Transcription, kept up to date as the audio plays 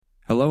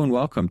Hello and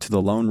welcome to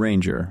The Lone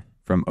Ranger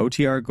from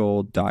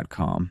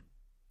OTRGold.com.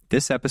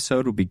 This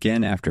episode will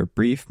begin after a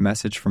brief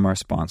message from our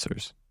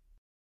sponsors.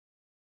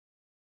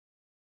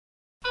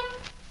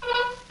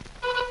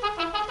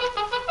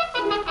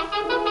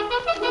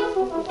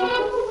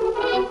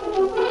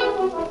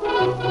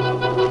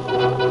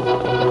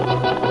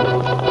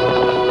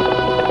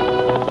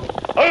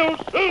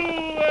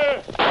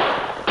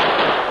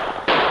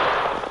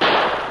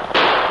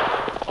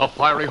 A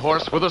fiery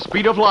horse with the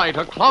speed of light,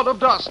 a cloud of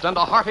dust, and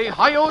a hearty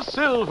hi-yo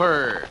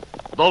silver.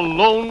 The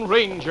Lone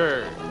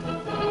Ranger.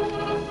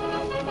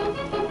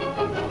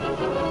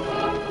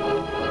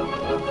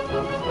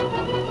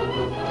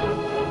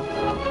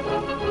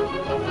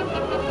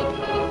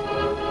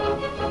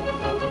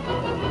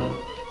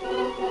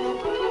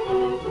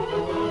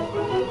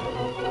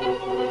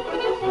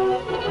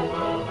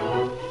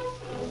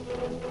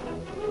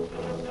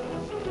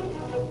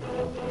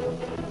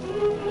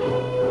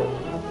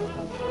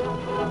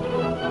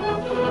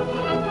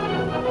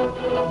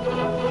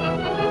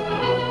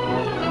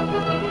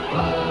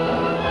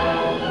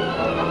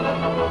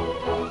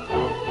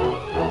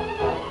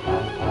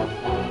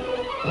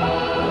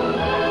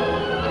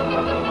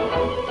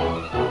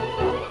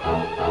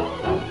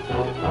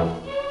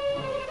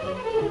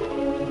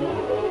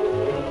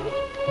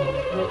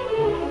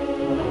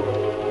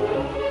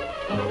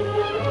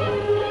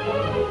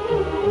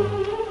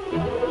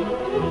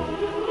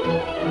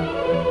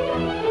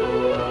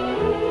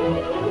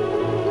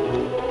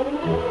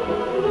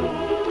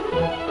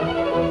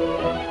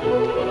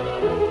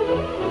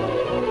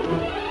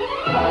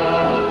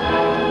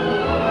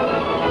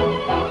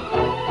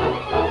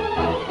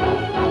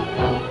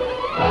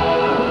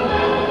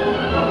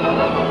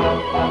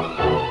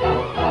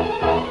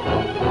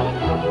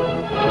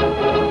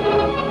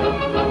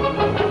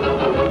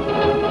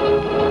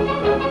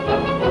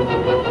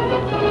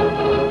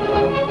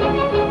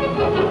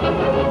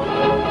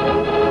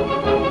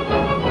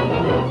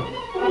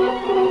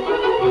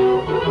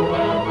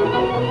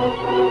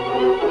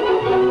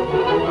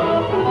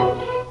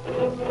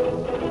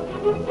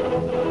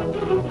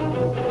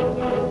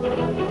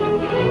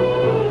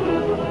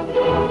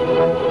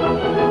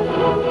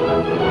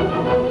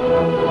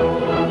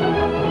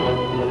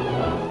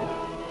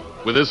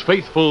 With his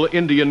faithful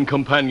Indian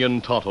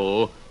companion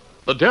Tonto,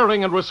 the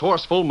daring and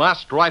resourceful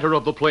masked rider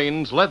of the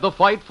plains led the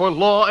fight for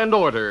law and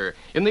order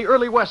in the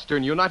early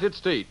western United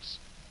States.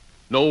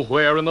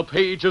 Nowhere in the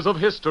pages of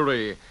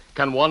history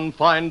can one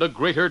find a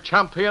greater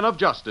champion of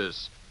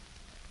justice.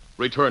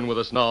 Return with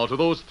us now to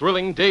those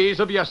thrilling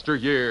days of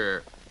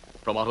yesteryear.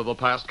 From out of the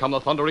past come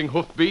the thundering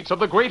hoofbeats of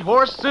the great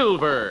horse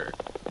Silver.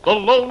 The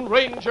Lone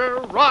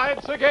Ranger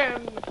rides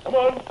again. Come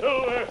on,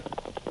 Silver.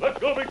 Let's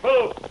go, big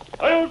fellow.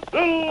 I'll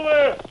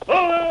Silver!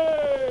 Away!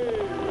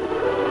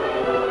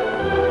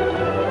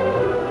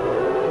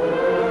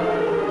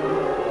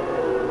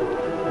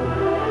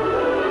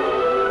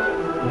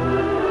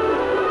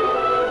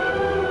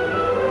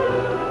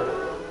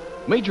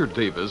 Major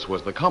Davis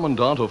was the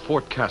commandant of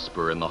Fort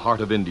Casper in the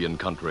heart of Indian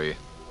country.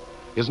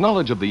 His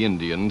knowledge of the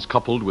Indians,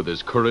 coupled with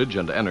his courage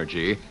and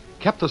energy,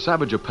 kept the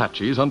savage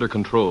Apaches under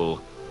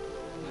control.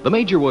 The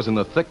Major was in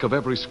the thick of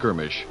every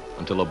skirmish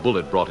until a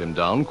bullet brought him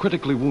down,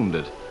 critically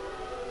wounded.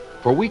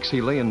 For weeks he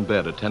lay in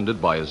bed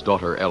attended by his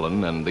daughter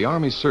Ellen and the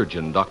Army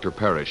surgeon, Dr.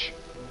 Parrish.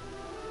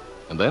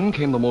 And then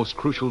came the most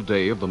crucial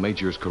day of the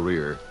Major's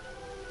career,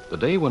 the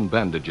day when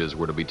bandages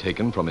were to be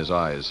taken from his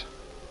eyes.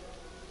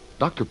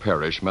 Dr.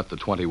 Parrish met the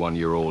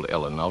 21-year-old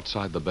Ellen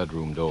outside the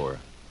bedroom door.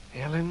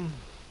 Ellen,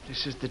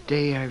 this is the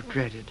day I've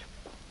dreaded.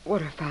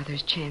 What are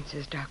Father's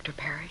chances, Dr.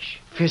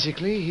 Parrish?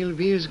 Physically, he'll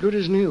be as good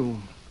as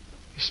new.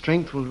 His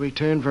strength will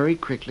return very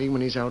quickly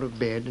when he's out of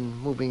bed and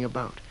moving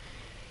about.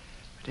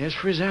 But as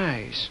for his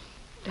eyes...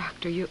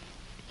 Doctor, you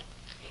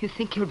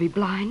think he'll be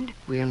blind?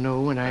 We'll know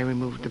when I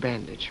remove the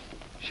bandage.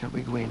 Shall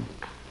we go in?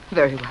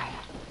 Very well.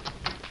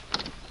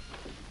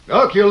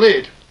 Doc, you're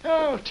late.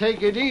 Oh,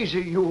 take it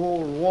easy, you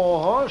old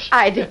warhorse.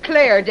 I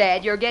declare,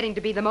 Dad, you're getting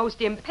to be the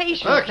most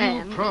impatient Doc,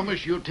 man. you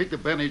promised you'd take the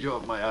bandage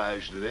off my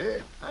eyes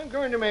today. I'm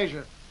going to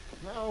measure.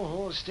 Now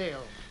hold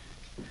still.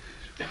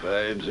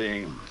 Fine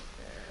thing.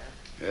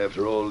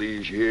 After all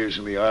these years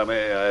in the Army,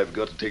 I've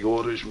got to take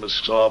orders from the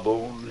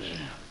sawbones.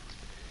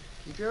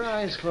 Keep your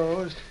eyes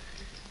closed.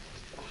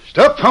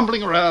 Stop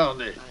fumbling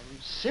around. I'm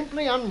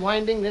simply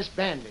unwinding this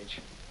bandage.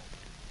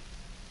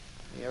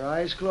 Your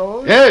eyes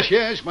closed?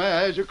 Yes, my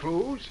eyes are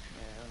closed.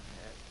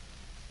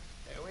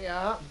 There we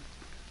are.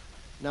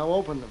 Now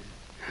open them.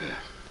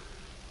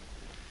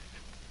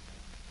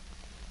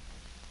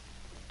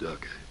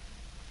 Doc,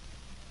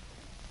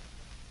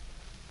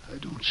 I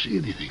don't see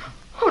anything.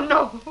 Oh,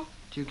 no.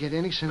 Do you get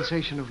any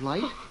sensation of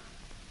light?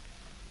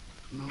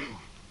 No,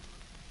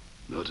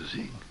 not a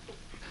thing.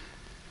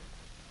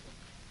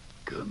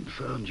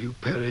 Confound you,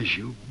 Parrish,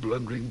 you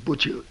blundering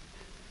butcher.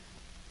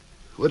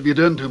 What have you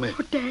done to me?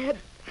 Oh,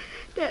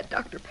 Dad,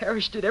 Dr.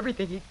 Parrish did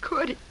everything he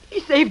could. He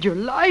saved your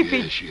life.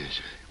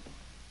 Yes.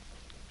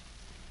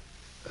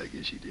 I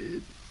guess he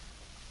did.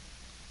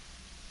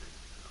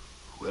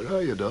 Where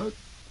are you, Doc?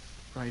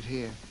 Right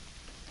here.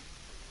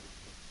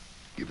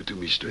 Give it to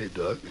me straight,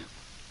 Doc.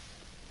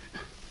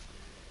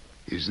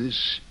 Is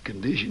this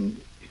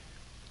condition...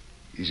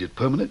 is it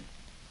permanent?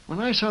 When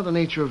I saw the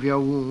nature of your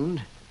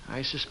wound,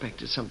 I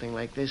suspected something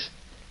like this.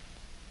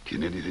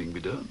 Can anything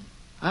be done?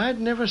 I'd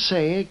never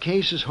say a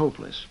case is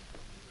hopeless.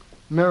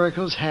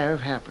 Miracles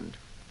have happened.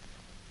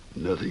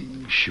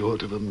 Nothing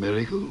short of a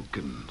miracle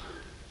can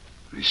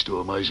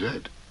restore my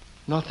sight.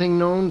 Nothing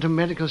known to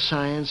medical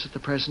science at the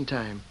present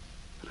time.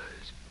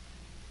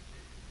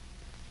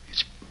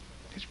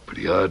 It's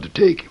pretty hard to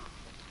take.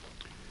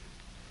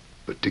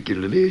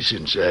 Particularly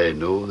since I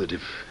know that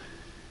if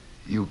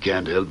you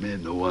can't help me,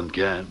 no one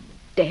can.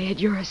 Dad,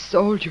 you're a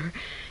soldier.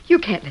 You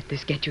can't let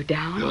this get you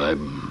down.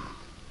 I'm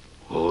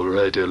all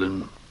right,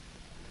 Ellen.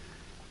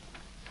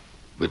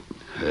 But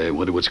I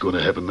wonder what's going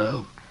to happen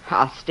now.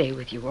 I'll stay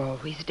with you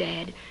always,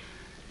 Dad.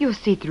 You'll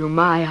see through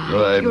my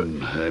eyes. No,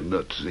 I'm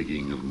not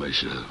thinking of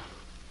myself.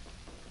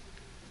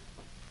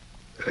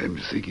 I'm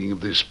thinking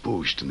of this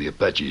post and the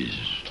Apaches.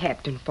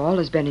 Captain Fall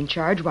has been in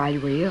charge while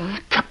you were ill.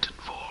 Captain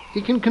Fall.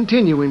 He can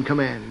continue in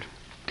command.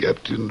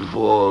 Captain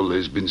Fall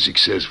has been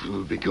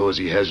successful because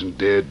he hasn't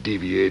dared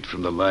deviate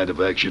from the line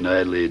of action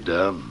I laid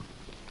down.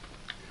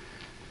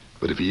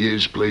 But if he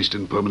is placed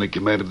in permanent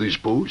command of this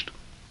post,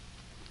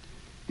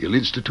 he'll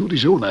institute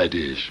his own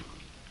ideas.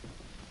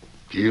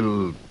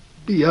 He'll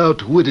be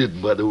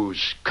outwitted by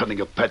those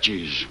cunning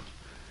Apaches.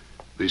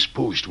 This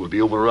post will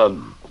be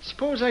overrun.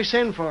 Suppose I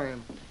send for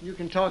him. You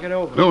can talk it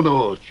over.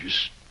 No,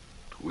 just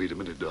wait a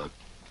minute, Doc.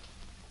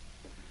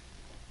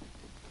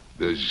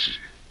 Does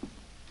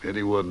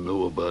anyone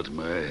know about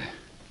my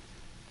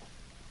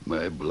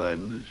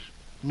blindness?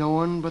 No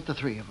one but the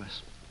three of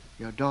us.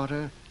 Your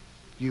daughter,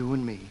 you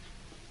and me.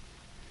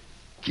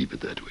 Keep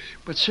it that way.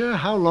 But, sir,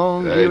 how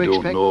long do you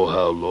expect... I don't know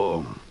how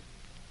long.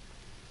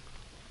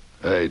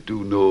 I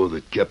do know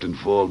that Captain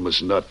Fall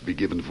must not be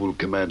given full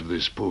command of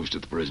this post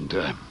at the present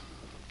time.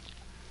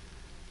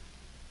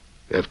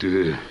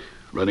 After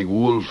Running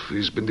Wolf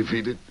has been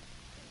defeated,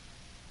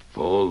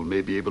 Fall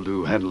may be able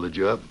to handle the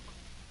job.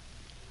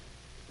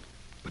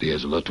 But he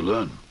has a lot to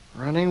learn.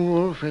 Running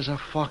Wolf is a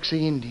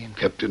foxy Indian.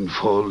 Captain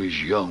Fall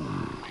is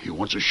young. He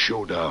wants a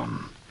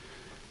showdown.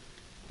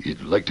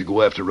 He'd like to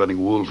go after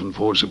Running Wolf and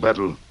force a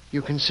battle.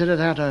 You consider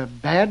that a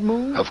bad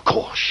move? Of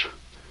course.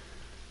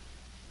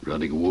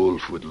 Running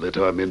Wolf would let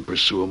our men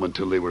pursue him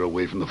until they were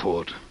away from the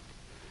fort.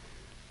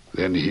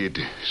 Then he'd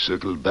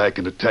circle back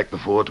and attack the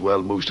fort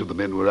while most of the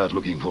men were out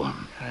looking for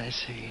him. I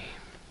see.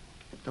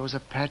 If those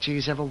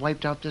Apaches ever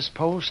wiped out this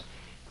post,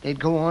 they'd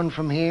go on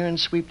from here and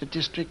sweep the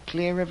district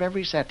clear of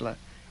every settler,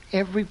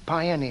 every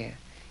pioneer,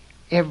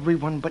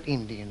 everyone but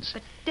Indians.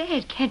 But,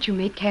 Dad, can't you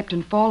make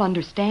Captain Fall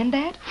understand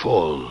that?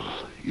 Fall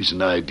is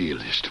an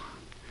idealist.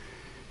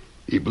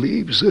 He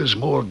believes there's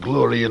more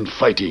glory in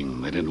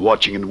fighting than in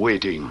watching and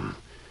waiting.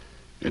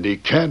 And he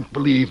can't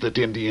believe that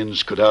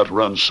Indians could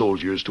outrun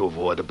soldiers to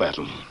avoid a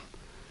battle.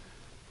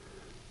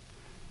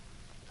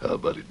 How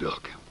about it,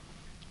 Doc?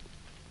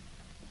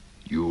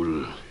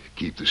 You'll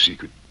keep the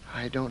secret.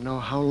 I don't know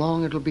how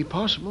long it'll be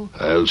possible.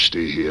 I'll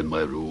stay here in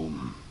my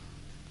room.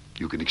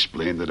 You can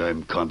explain that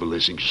I'm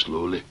convalescing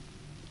slowly.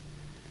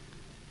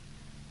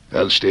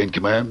 I'll stay in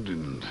command,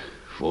 and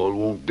Fall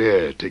won't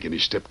dare take any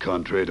step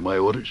contrary to my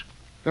orders.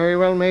 Very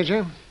well,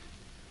 Major.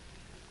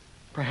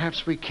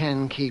 Perhaps we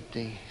can keep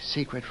the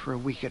secret for a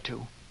week or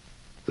two.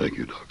 Thank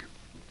you, Doc.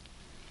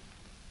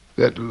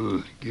 That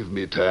will give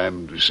me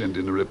time to send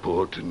in a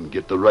report and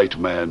get the right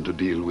man to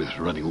deal with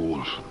Running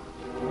Wolf.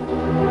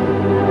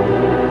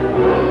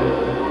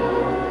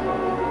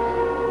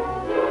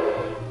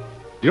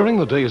 During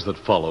the days that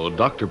followed,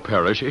 Dr.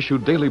 Parrish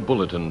issued daily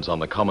bulletins on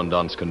the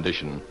commandant's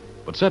condition,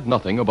 but said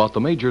nothing about the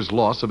major's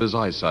loss of his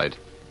eyesight.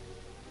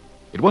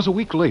 It was a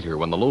week later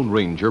when the Lone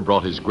Ranger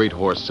brought his great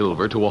horse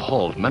Silver to a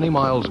halt many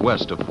miles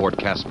west of Fort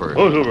Casper.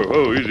 Oh, Silver.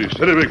 Oh, easy.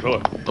 Steady, big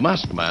fella. The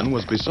masked man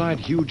was beside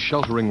huge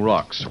sheltering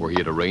rocks where he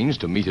had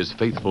arranged to meet his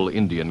faithful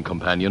Indian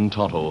companion,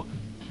 Tonto.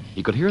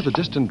 He could hear the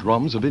distant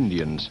drums of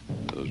Indians.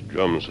 Those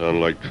drums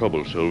sound like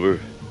trouble, Silver.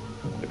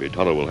 Maybe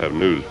Tonto will have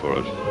news for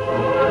us.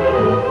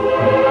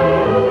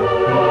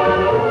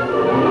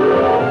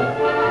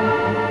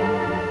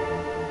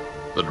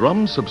 The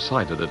drums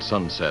subsided at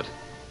sunset,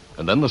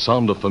 and then the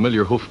sound of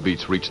familiar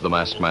hoofbeats reached the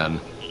masked man.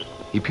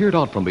 He peered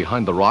out from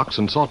behind the rocks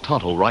and saw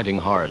Tonto riding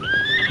hard.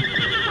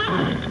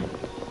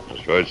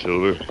 That's right,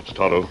 Silver. It's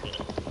Tonto.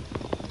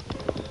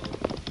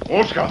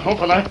 Oh, Scout. Oh,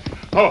 fella.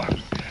 Oh,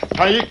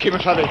 Tayi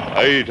Kimasabi.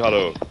 Aye,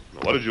 Tonto.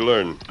 What did you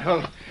learn?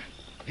 Well,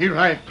 he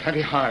ride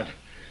plenty hard.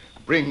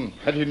 Bring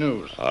plenty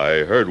news.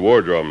 I heard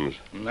war drums.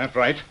 That's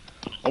right.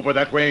 Over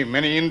that way,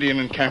 many Indian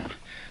in camp,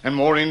 and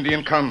more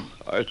Indian come.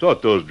 I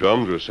thought those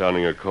drums were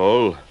sounding a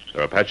call.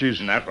 They're Apaches?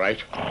 That's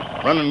right.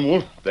 Running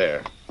Wolf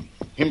there.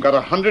 Him got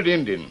 100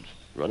 Indians.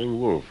 Running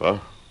Wolf, huh?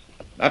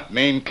 That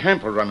main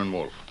camp of Running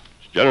Wolf.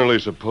 It's generally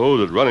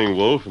supposed that Running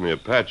Wolf and the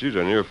Apaches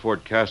are near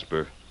Fort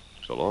Casper.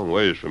 It's a long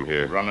ways from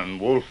here. Running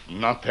Wolf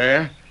not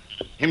there.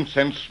 Him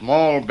sent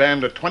small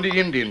band of 20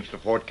 Indians to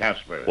Fort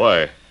Casper.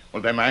 Why?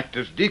 Well, them act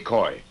as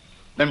decoy.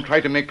 Them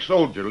try to make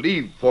soldier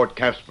leave Fort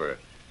Casper.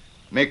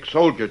 Make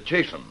soldier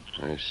chase him.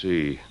 I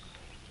see.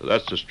 So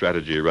that's the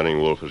strategy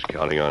Running Wolf is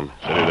counting on.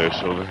 Steady there,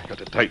 Silver. Got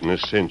to tighten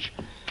this cinch.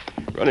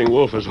 Running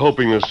Wolf is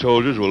hoping the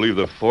soldiers will leave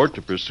the fort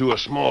to pursue a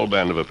small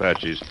band of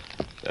Apaches.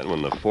 Then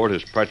when the fort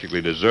is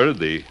practically deserted,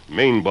 the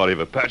main body of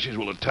Apaches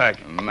will attack.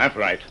 That's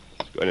right.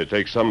 It's going to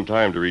take some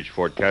time to reach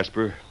Fort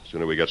Casper. The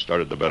sooner we get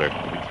started, the better.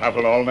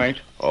 Travel all night?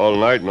 All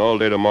night and all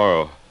day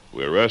tomorrow.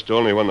 We'll rest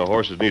only when the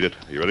horses need it.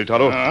 You ready,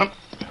 Tonto?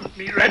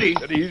 Be ready.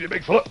 Steady, easy,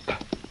 big fella.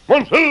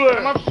 Come on, Silver!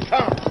 Come up,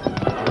 Scout.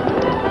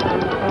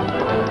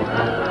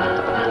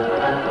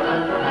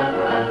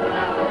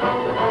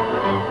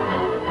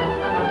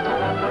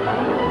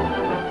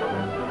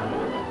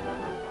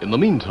 In the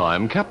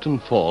meantime, Captain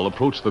Fall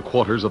approached the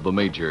quarters of the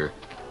Major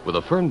with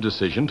a firm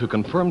decision to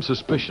confirm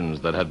suspicions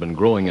that had been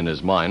growing in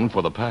his mind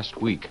for the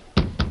past week.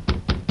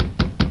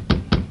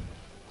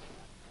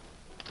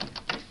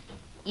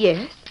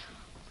 Yes?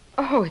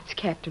 Oh, it's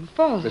Captain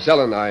Fall. Miss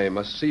Ellen, I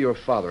must see your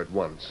father at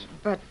once.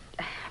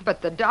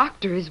 But the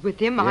doctor is with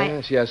him.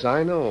 Yes,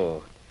 I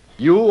know.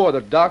 You or the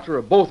doctor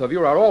or both of you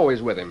are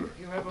always with him. If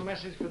you have a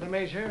message for the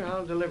Major,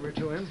 I'll deliver it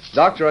to him.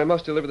 Doctor, I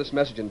must deliver this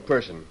message in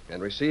person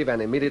and receive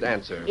an immediate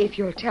answer. If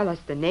you'll tell us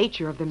the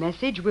nature of the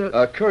message, we'll...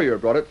 A courier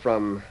brought it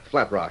from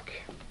Flat Rock.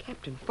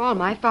 Captain Fall,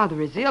 my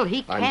father is ill.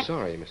 He can't... I'm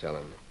sorry, Miss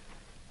Ellen.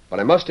 But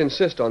I must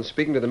insist on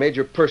speaking to the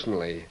Major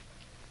personally.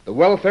 The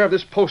welfare of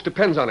this post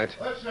depends on it.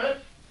 What's that?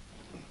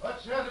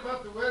 What's that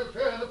about the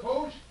welfare of the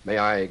post? May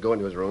I go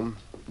into his room?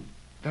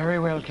 Very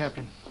well,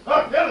 Captain.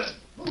 Ellen!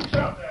 Who's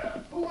out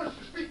there? Who wants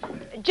to speak to me?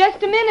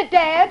 Just a minute,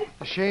 Dad.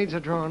 The shades are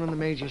drawn in the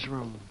Major's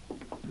room.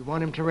 We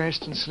want him to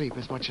rest and sleep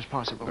as much as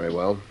possible. Very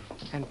well.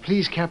 And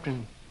please,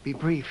 Captain, be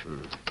brief.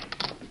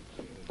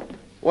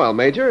 Well,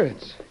 Major,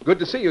 it's good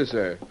to see you,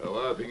 sir. How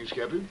are things,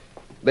 Captain?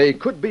 They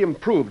could be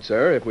improved,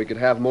 sir, if we could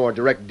have more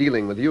direct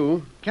dealing with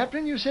you.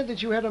 Captain, you said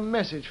that you had a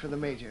message for the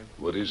Major.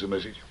 What is the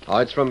message? Oh,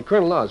 it's from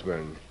Colonel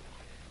Osborne.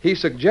 He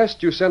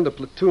suggests you send a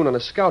platoon on a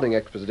scouting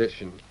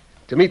expedition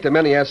to meet the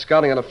men he has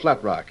scouting on a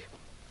Flat Rock.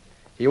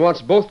 He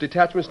wants both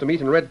detachments to meet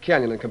in Red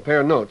Canyon and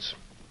compare notes.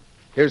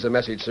 Here's the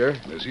message, sir.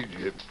 Message?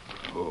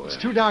 Oh, It's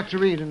too dark to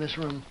read in this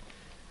room.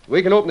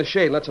 We can open the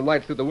shade and let some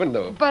light through the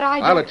window. But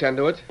I'll attend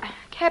to it.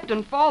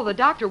 Captain Fall, the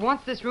doctor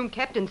wants this room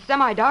kept in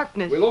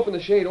semi-darkness. We'll open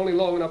the shade only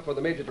long enough for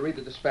the Major to read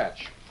the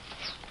dispatch.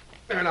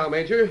 There now,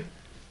 Major.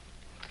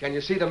 Can you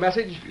see the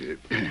message?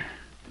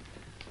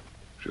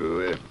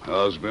 So,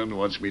 Osborne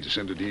wants me to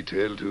send a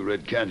detail to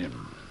Red Canyon.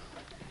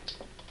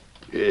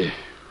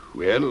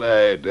 Well,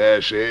 I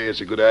dare say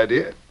it's a good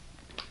idea.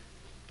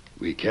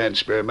 We can't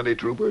spare many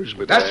troopers,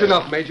 but... That's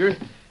enough, Major.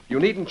 You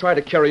needn't try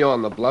to carry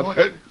on the bluff.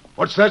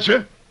 What's that,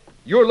 sir?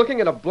 You're looking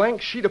at a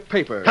blank sheet of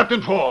paper.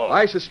 Captain Fall!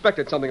 I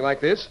suspected something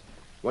like this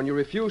when you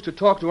refused to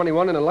talk to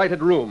anyone in a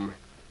lighted room.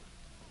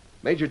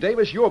 Major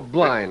Davis, you're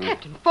blind.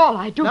 Captain Fall,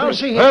 I do... Now,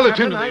 see here, I'll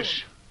Captain, attend to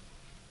this.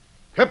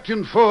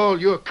 Captain Fall,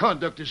 your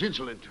conduct is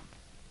insolent.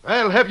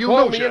 I'll have you Call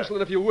know, me sir.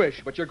 insolent if you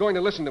wish, but you're going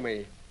to listen to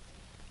me.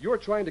 You're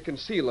trying to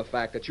conceal the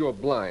fact that you're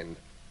blind.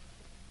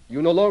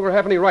 You no longer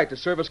have any right to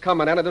serve as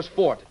commandant of this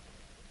fort.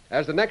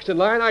 As the next in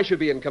line, I should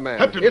be in command.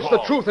 Captain It's the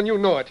Paul. truth, and you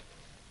know it.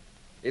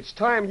 It's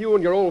time you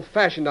and your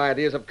old-fashioned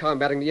ideas of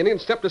combating the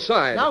Indians stepped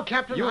aside. Now,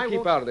 Captain, You I keep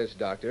won't- out of this,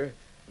 Doctor.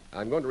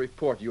 I'm going to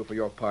report you for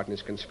your part in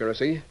this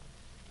conspiracy.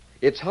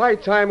 It's high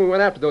time we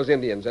went after those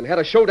Indians and had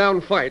a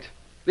showdown fight.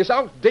 This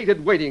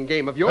outdated waiting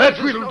game of yours...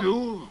 That will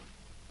do.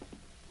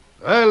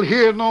 I'll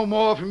hear no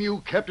more from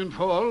you, Captain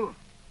Fall.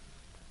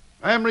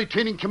 I'm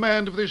retaining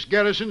command of this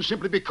garrison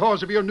simply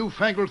because of your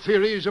newfangled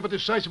theories of a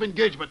decisive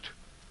engagement.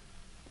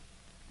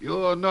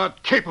 You're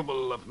not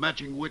capable of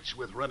matching wits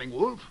with Running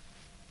Wolf.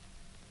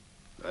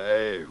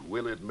 I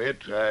will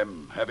admit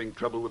I'm having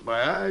trouble with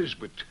my eyes,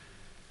 but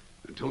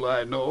until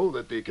I know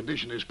that the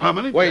condition is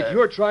permanent... Wait,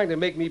 you're trying to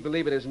make me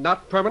believe it is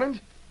not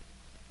permanent?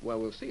 Well,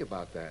 we'll see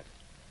about that.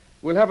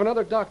 We'll have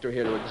another doctor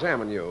here to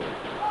examine you.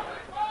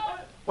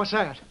 What's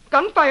that?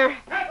 Gunfire.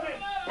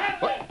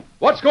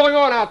 What's going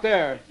on out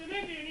there? It's an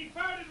Indian. He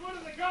fired at one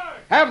of the guards.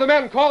 Have the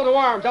men call to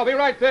arms. I'll be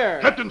right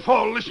there. Captain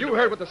Fall, listen You to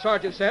heard me. what the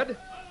sergeant said.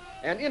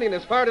 An Indian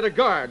has fired at a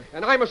guard,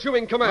 and I'm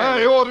assuming command.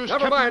 My orders,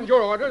 Never Captain. mind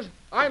your orders.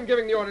 I'm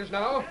giving the orders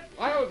now.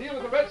 I'll deal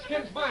with the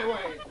Redskins my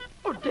way.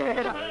 Oh,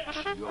 Dad,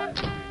 Young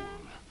fool.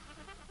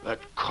 That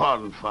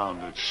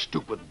confounded,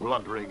 stupid,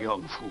 blundering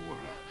young fool.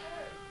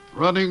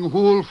 Running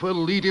Wolf will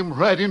lead him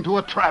right into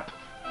a trap.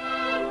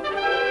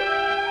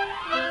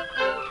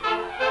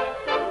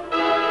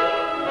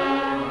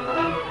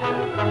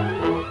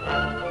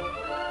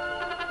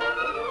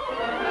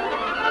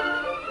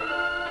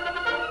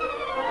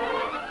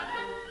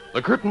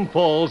 The curtain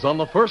falls on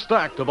the first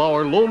act of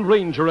our Lone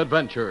Ranger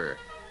adventure.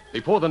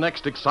 Before the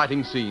next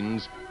exciting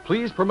scenes,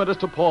 please permit us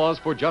to pause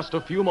for just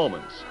a few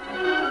moments.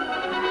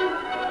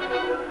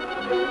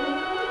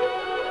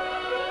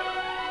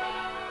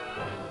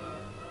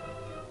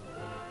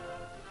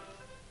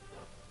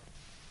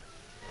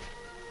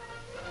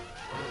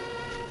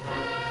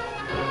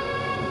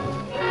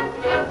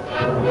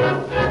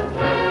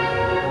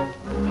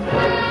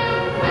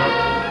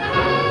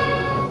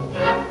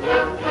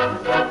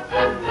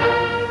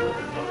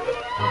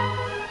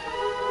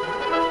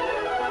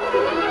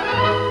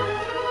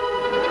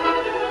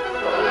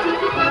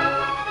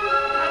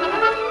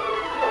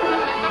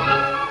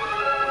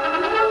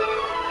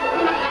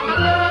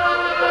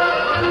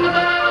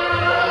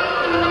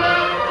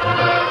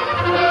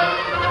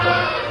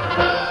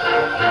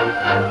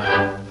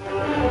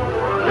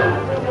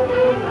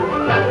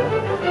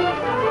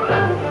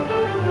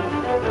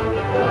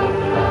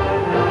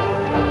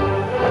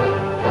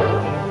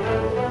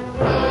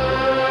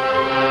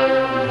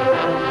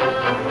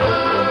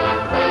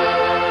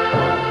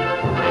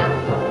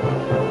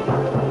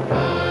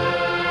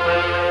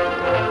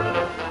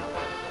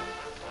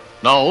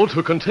 Now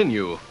to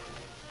continue.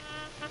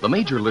 The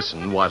Major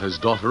listened while his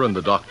daughter and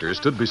the doctor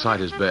stood beside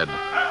his bed.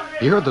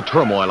 He heard the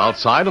turmoil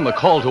outside and the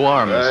call to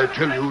arms. I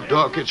tell you,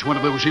 Doc, it's one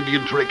of those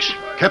Indian tricks.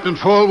 Captain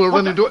Fall will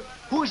run into it.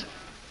 Who's...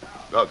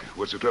 Doc,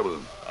 what's the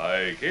trouble?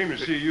 I came to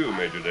see you,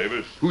 Major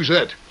Davis. Who's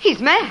that? He's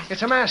masked.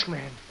 It's a masked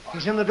man.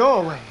 He's in the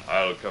doorway.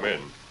 I'll come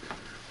in.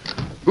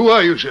 Who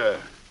are you, sir?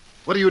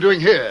 What are you doing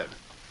here?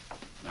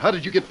 How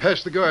did you get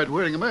past the guard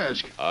wearing a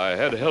mask? I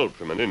had help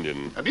from an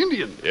Indian. An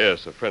Indian?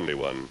 Yes, a friendly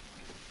one.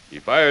 He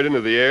fired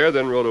into the air,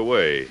 then rode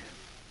away.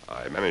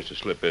 I managed to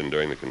slip in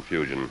during the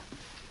confusion.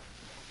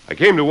 I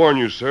came to warn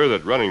you, sir,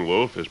 that Running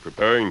Wolf is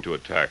preparing to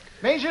attack.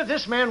 Major,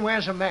 this man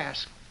wears a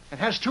mask and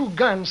has 2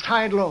 guns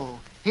tied low.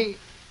 He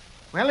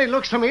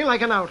looks to me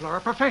like an outlaw, a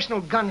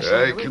professional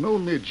gunslinger. I can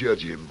only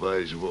judge him by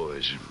his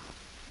voice.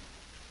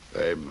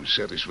 I'm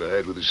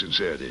satisfied with his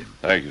sincerity.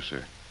 Thank you,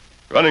 sir.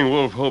 Running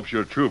Wolf hopes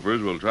your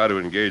troopers will try to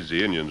engage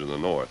the Indians in the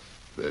north.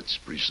 That's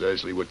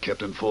precisely what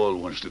Captain Fall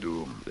wants to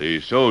do. The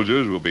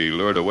soldiers will be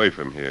lured away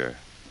from here.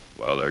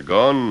 While they're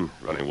gone,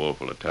 Running Wolf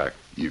will attack.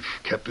 If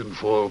Captain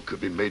Fall could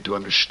be made to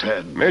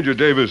understand... Major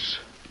Davis,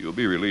 you'll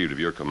be relieved of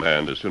your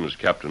command as soon as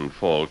Captain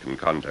Fall can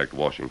contact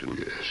Washington.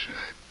 Yes,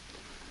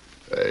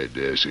 I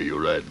dare say you're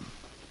right.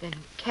 Then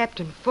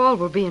Captain Fall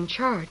will be in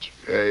charge.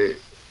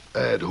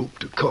 I'd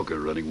hoped to conquer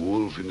Running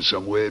Wolf in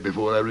some way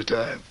before I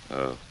retire.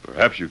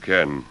 Perhaps you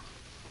can.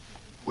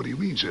 What do you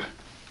mean, sir?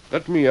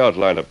 Let me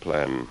outline a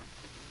plan.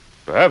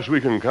 Perhaps we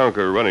can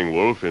conquer Running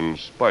Wolf in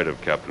spite of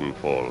Captain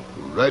Fall.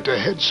 Right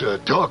ahead, sir.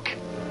 Talk.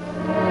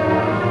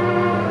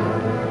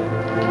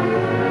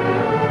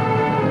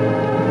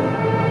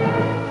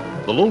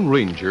 The Lone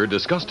Ranger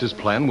discussed his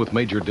plan with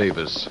Major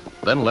Davis,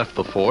 then left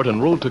the fort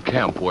and rode to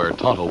camp where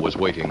Tonto was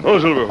waiting. Oh,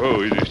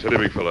 Silver, easy, steady,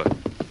 big fella.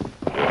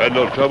 You had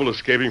no trouble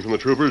escaping from the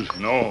troopers?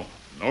 No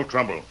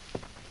trouble.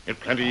 It's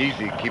plenty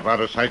easy to keep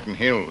out of sight in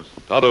hills.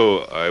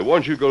 Tonto, I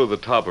want you to go to the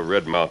top of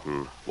Red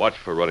Mountain. Watch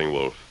for Running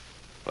Wolf.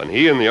 When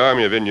he and the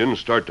army of Indians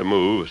start to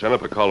move, send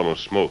up a column of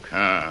smoke.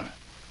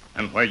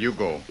 And where you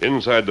go?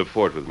 Inside the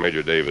fort with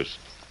Major Davis.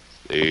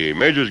 The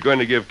Major's going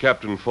to give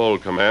Captain Fall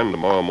command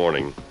tomorrow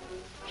morning.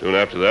 Soon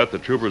after that, the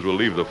troopers will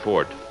leave the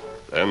fort.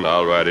 Then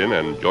I'll ride in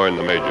and join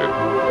the Major.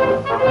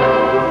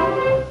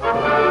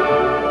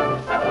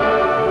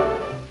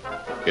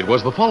 It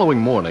was the following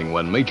morning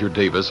when Major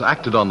Davis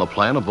acted on the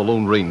plan of the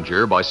Lone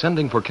Ranger by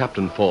sending for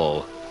Captain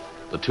Fall.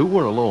 The two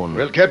were alone.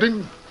 Well,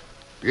 Captain,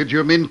 did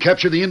your men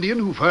capture the Indian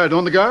who fired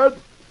on the guard?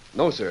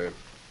 No, sir.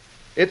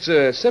 It's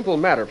a simple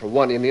matter for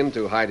one Indian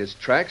to hide his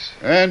tracks.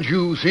 And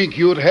you think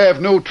you'd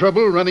have no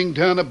trouble running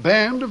down a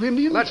band of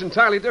Indians? That's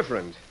entirely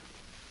different.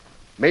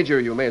 Major,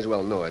 you may as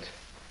well know it.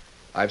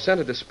 I've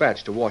sent a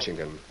dispatch to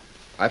Washington.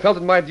 I felt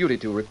it my duty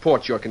to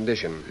report your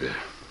condition.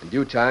 In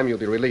due time, you'll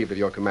be relieved of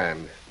your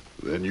command.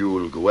 Then you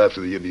will go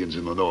after the Indians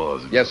in the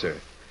north. Yes, sir.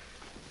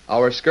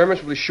 Our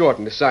skirmish will be short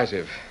and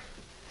decisive.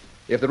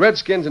 If the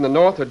Redskins in the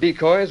north are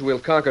decoys, we'll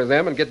conquer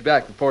them and get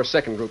back before a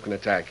second group can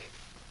attack.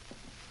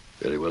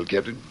 Very well,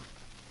 Captain.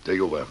 Take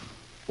over.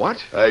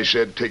 What? I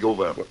said take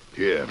over.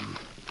 Here.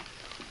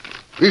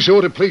 This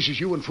order places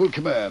you in full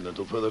command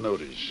until further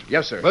notice.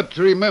 Yes, sir. But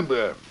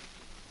remember,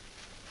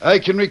 I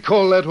can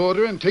recall that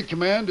order and take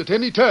command at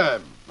any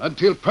time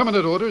until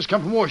permanent orders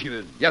come from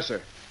Washington. Yes,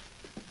 sir.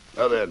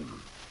 Now then,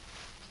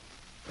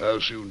 how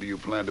soon do you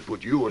plan to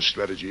put your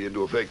strategy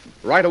into effect?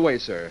 Right away,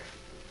 sir.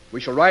 We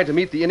shall ride to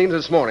meet the Indians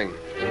this morning.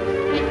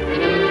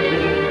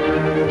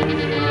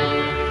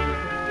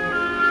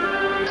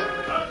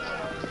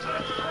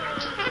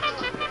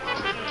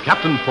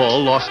 Captain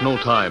Fall lost no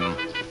time.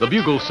 The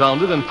bugle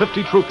sounded and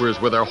 50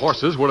 troopers with their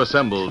horses were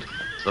assembled.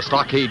 The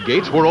stockade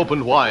gates were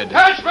opened wide.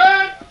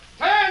 Attachment!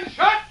 10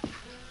 shut!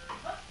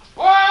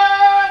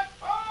 Forward!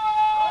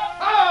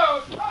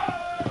 Out!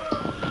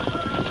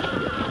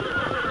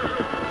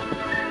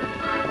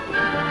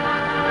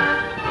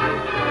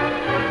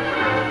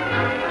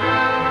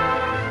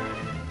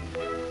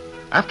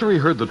 After he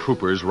heard the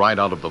troopers ride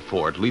out of the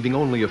fort, leaving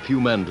only a few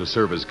men to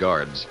serve as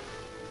guards,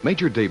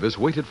 Major Davis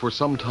waited for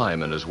some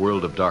time in his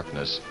world of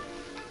darkness.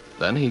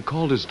 Then he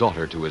called his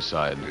daughter to his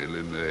side.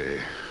 Ellen,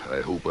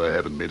 I hope I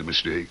haven't made a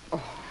mistake.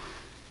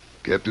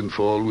 Captain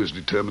Fall was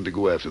determined to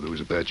go after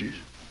those Apaches.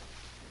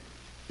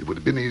 It would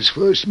have been his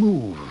first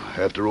move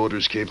after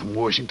orders came from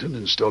Washington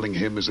installing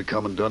him as the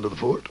commandant of the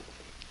fort.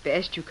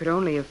 Best you could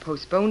only have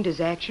postponed his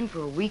action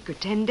for a week or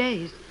 10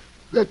 days.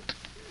 That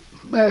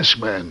masked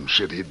man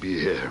said he'd be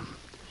here.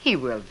 He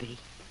will be.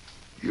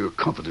 You're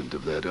confident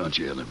of that, aren't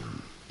you,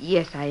 Ellen?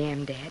 Yes, I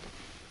am, Dad.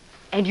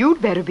 And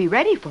you'd better be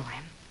ready for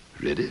him.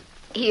 Ready?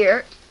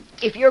 Here,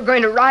 if you're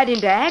going to ride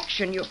into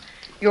action,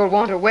 you'll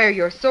want to wear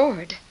your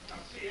sword. Now,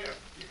 see here.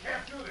 You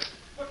can't do this.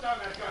 Put down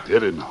that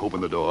gun. Ellen,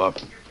 open the door.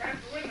 You can't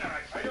go in there,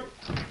 I tell you.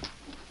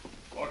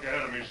 Walk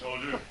ahead of me,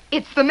 soldier.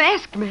 It's the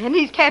masked man.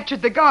 He's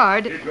captured the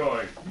guard. Keep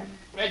going.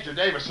 Major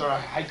Davis, sir,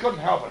 I couldn't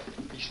help it.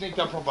 He sneaked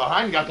up from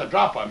behind and got the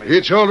drop on me.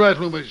 It's all right,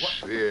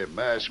 Loomis. The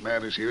masked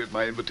man is here at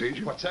my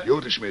invitation. What's that? You're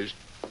dismissed.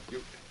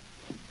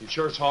 You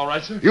sure it's all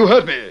right, sir? You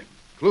heard me.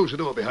 Close the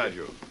door behind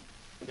you.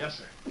 Yes,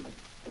 sir.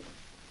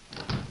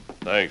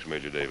 Thanks,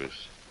 Major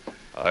Davis.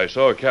 I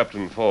saw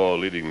Captain Fall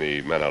leading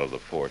the men out of the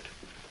fort.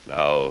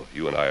 Now,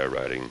 you and I are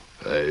riding.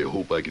 I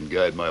hope I can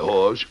guide my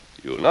horse.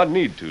 You'll not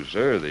need to,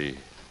 sir. The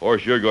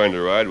horse you're going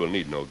to ride will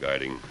need no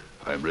guiding.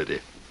 I'm ready.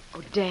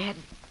 Oh, Dad,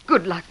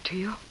 good luck to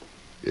you.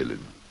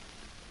 Ellen,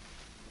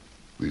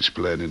 this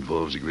plan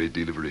involves a great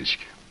deal of risk.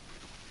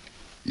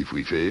 If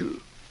we fail,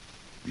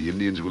 the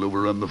Indians will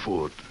overrun the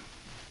fort.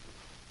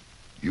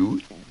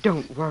 You?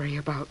 Don't worry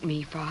about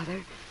me,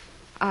 Father.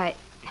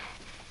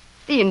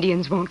 The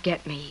Indians won't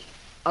get me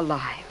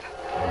alive.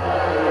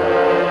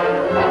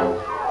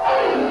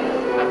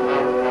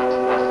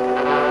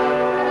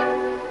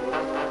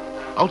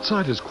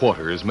 Outside his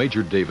quarters,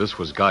 Major Davis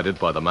was guided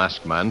by the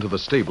masked man to the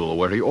stable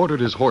where he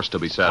ordered his horse to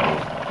be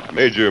saddled.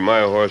 Major,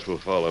 my horse will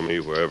follow me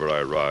wherever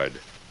I ride.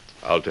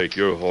 I'll take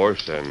your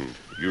horse, and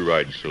you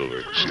ride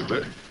Silver.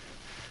 Silver?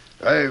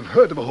 I've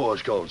heard of a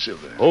horse called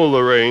Silver. Hold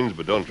the reins,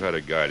 but don't try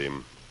to guide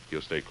him.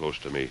 He'll stay close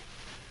to me.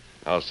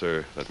 Now,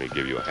 sir, let me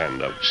give you a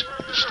hand up.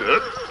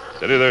 Stirrup?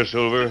 Steady there,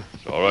 Silver.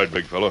 It's all right,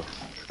 big fellow.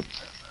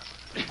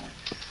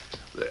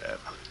 There.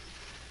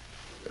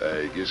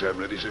 I guess I'm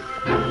ready, sir.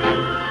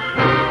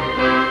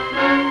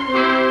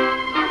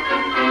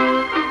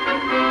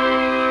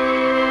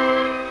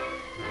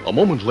 A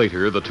moment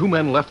later, the two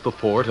men left the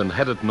fort and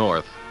headed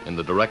north in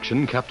the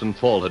direction Captain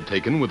Fall had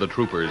taken with the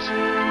troopers.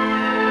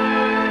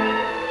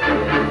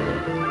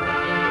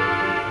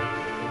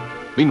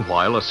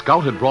 Meanwhile, a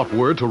scout had brought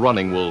word to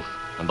Running Wolf,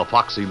 and the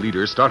foxy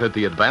leader started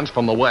the advance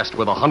from the west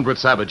with 100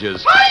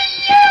 savages.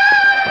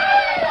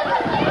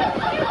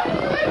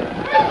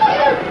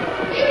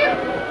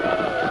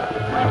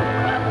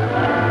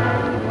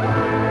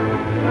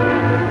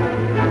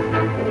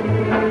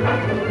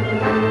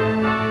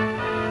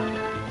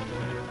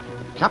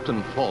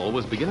 Captain Fall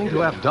was beginning to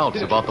have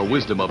doubts about the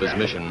wisdom of his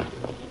mission.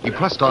 He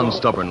pressed on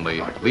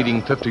stubbornly,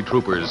 leading 50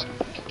 troopers,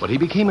 but he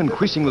became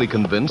increasingly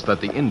convinced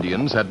that the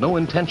Indians had no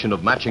intention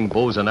of matching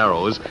bows and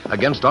arrows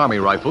against army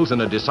rifles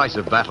in a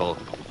decisive battle.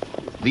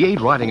 The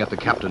aide riding at the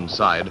captain's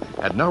side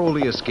had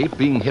narrowly escaped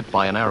being hit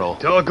by an arrow.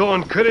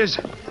 Doggone critters.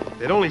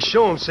 They'd only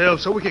show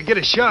themselves so we could get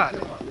a shot.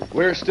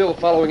 We're still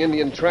following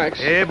Indian tracks.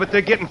 Yeah, but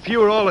they're getting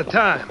fewer all the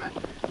time.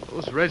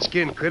 Those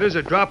redskin critters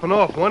are dropping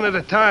off one at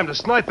a time to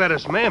snipe at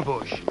us from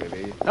ambush.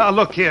 Maybe. Now,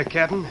 look here,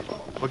 Captain.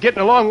 We're getting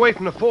a long way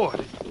from the fort,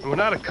 and we're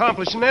not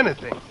accomplishing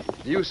anything.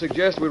 Do you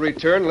suggest we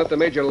return and let the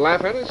Major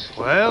laugh at us?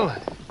 Well,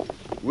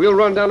 We'll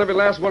run down every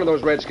last one of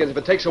those redskins if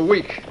it takes a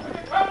week.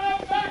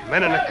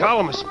 men in the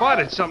column have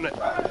spotted something.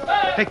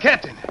 Hey,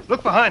 Captain,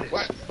 look behind us.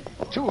 What?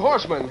 2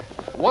 horsemen,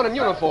 one in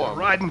uniform.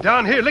 Riding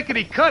down here,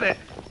 lickety-cut it.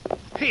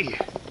 Hey,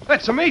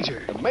 that's the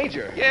Major. The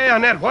Major? Yeah,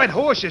 on that white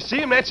horse, you see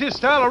him? That's his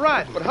style of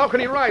riding. But how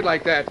can he ride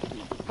like that?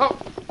 How?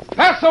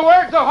 Pass the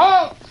word to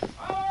halt!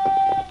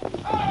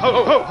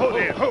 Ho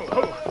there, ho.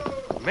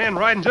 The man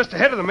riding just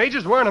ahead of the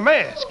Major's wearing a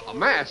mask. A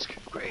mask?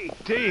 Great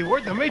day,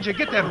 where'd the Major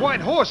get that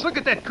white horse? Look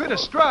at that critter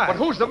stride. But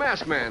who's the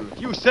masked man?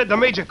 You said the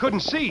Major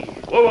couldn't see.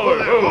 Whoa,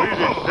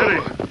 easy,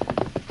 steady.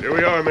 Here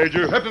we are,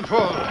 Major. Captain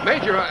Fall.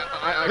 Major,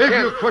 I Leave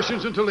can't... your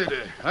questions until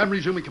later. I'm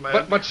resuming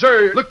command. But,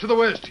 sir... Look to the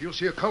west. You'll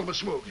see a column of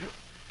smoke.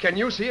 Can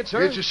you see it,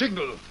 sir? It's a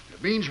signal.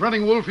 It means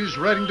Running Wolf is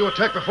riding to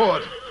attack the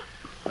fort.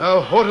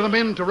 Now, order the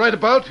men to ride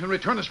about and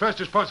return as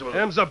fast as possible.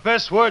 Them's the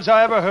best words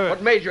I ever heard.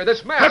 But, Major,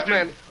 this masked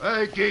Captain, man...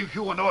 I gave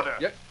you an order.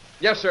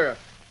 Yes, sir.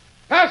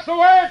 Pass the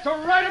word to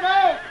ride him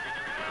out!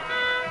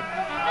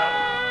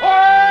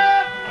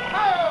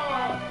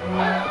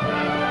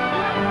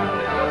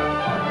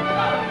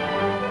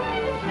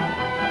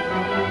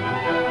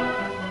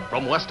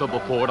 From west of the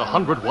fort,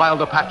 100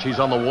 wild Apaches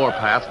on the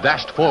warpath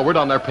dashed forward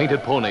on their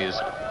painted ponies.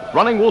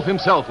 Running Wolf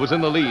himself was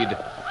in the lead.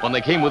 When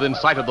they came within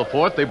sight of the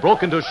fort, they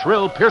broke into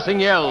shrill, piercing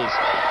yells.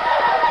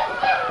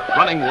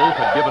 Running Wolf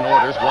had given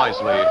orders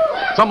wisely.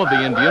 Some of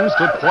the Indians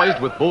stood poised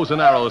with bows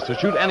and arrows to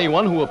shoot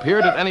anyone who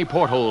appeared at any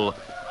porthole.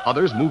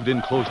 Others moved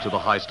in close to the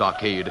high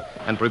stockade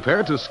and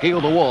prepared to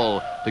scale the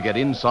wall to get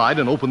inside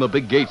and open the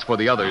big gates for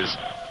the others.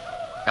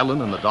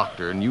 Ellen and the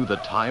doctor knew the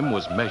time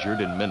was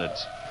measured in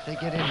minutes. They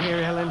get in here,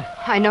 Ellen.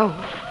 I know.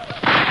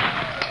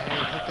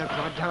 I think they've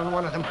brought down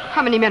one of them.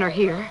 How many men are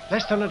here?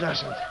 Less than a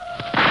dozen.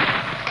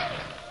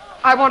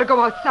 I want to go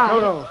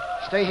outside. No.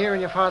 Stay here in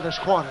your father's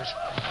quarters.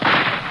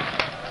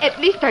 At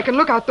least I can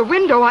look out the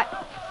window.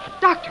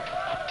 Doctor,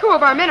 2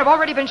 of our men have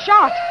already been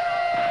shot.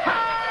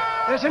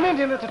 There's an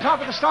Indian at the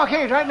top of the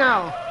stockade right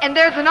now. And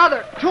there's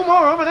another. 2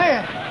 more over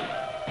there.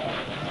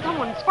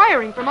 Someone's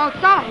firing from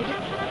outside.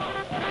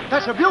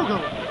 That's a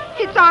bugle.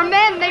 It's our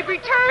men. They've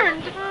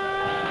returned.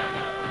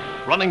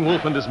 Running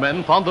Wolf and his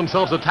men found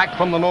themselves attacked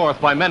from the north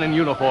by men in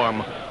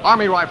uniform.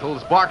 Army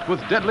rifles barked with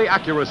deadly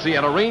accuracy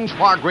at a range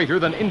far greater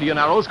than Indian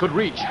arrows could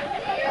reach.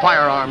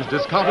 Firearms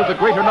discounted the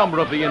greater number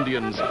of the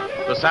Indians.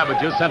 The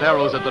savages sent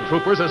arrows at the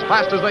troopers as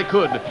fast as they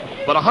could,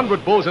 but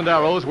 100 bows and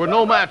arrows were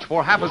no match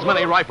for half as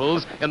many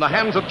rifles in the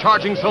hands of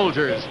charging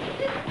soldiers.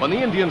 When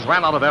the Indians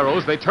ran out of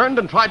arrows, they turned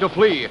and tried to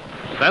flee.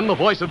 Then the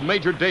voice of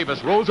Major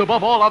Davis rose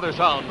above all other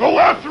sounds. Go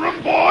after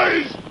 'em,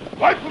 boys!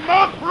 Wipe 'em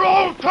out for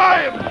all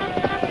time!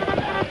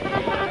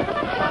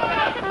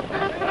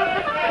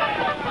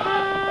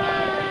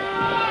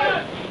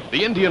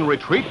 The Indian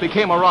retreat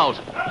became a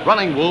rout.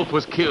 Running Wolf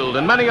was killed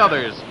and many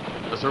others.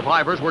 The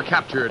survivors were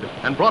captured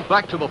and brought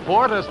back to the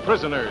fort as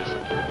prisoners.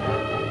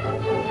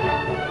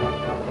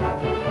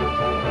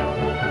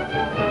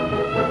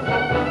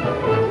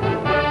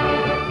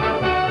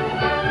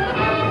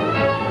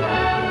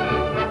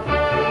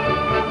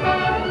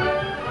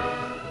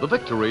 The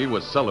victory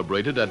was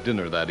celebrated at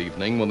dinner that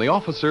evening when the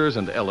officers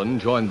and Ellen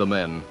joined the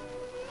men.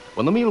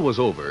 When the meal was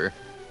over,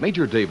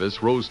 Major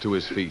Davis rose to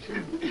his feet.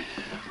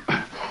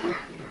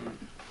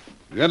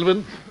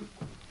 Gentlemen,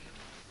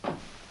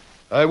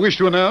 I wish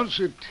to announce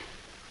that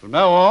from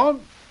now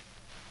on,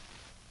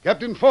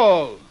 Captain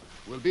Fall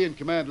will be in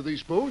command of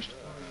this post.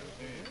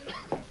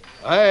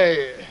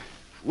 I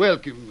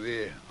welcome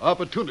the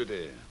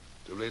opportunity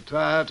to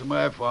retire to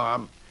my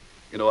farm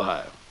in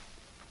Ohio.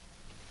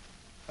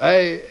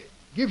 I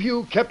give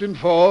you Captain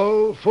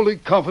Fall fully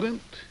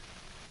confident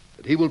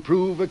that he will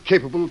prove a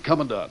capable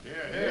commandant.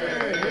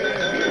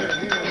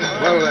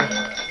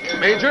 Well,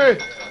 Major,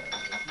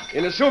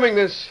 in assuming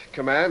this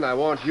command, I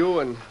want you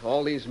and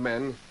all these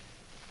men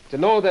to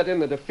know that in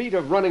the defeat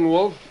of Running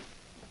Wolf,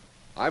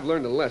 I've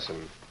learned a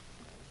lesson.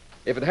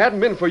 If it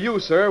hadn't been for you,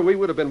 sir, we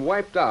would have been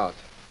wiped out.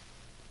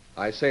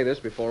 I say this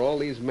before all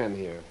these men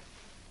here.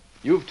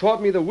 You've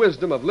taught me the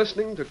wisdom of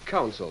listening to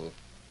counsel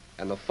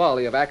and the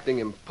folly of acting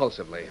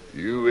impulsively.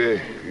 You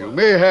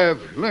may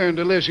have learned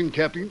a lesson,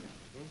 Captain,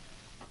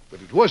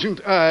 but it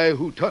wasn't I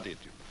who taught it.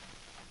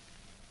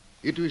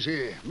 It was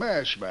a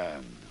masked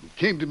man who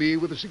came to me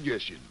with a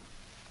suggestion.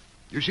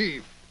 You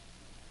see,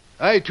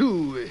 I,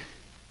 too,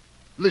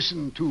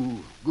 listen to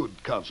good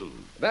counsel.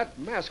 That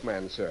masked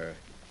man, sir,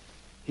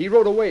 he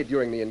rode away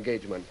during the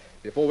engagement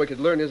before we could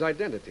learn his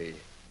identity.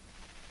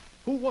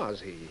 Who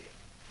was he?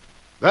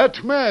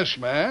 That masked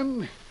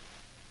man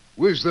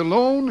was the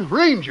Lone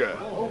Ranger.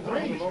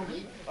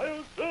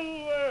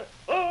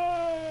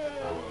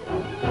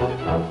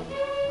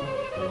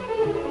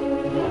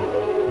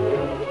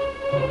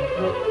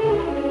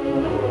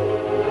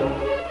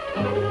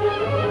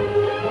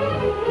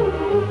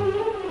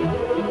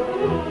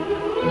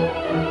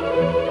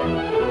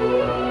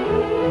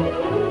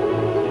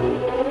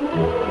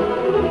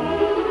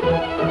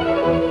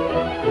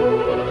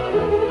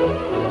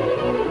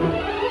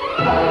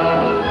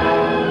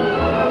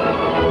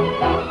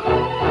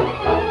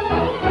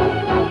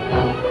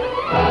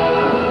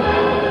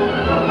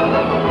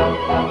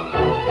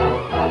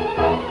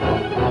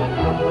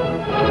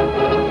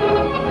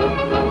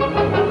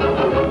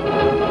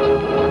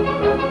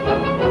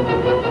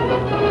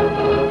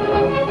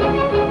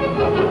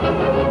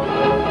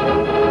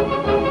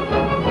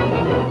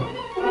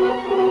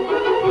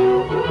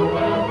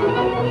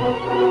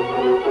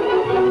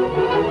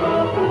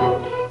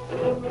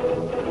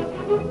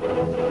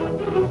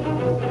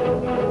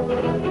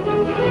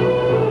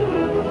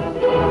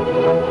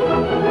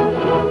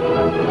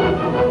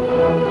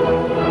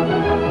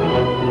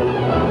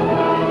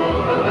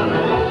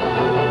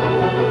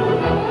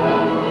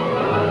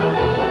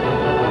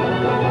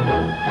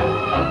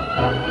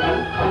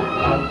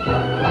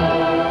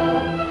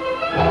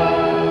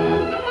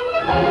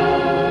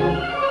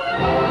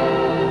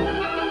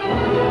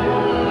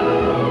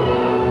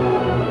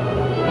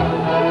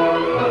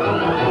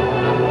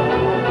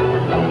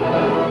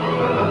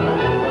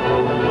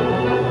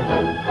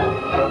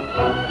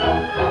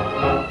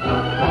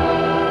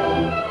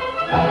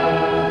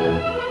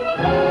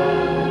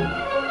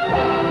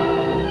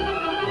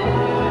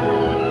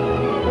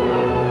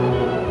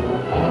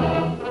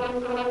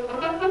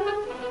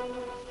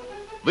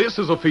 This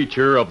is a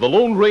feature of the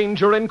Lone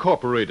Ranger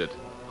Incorporated,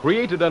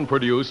 created and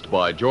produced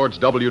by George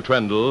W.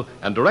 Trendle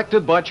and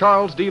directed by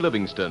Charles D.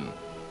 Livingston.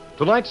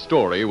 Tonight's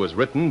story was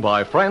written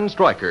by Fran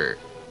Stryker.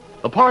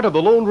 The part of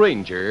the Lone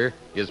Ranger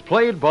is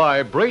played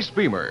by Brace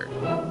Beamer.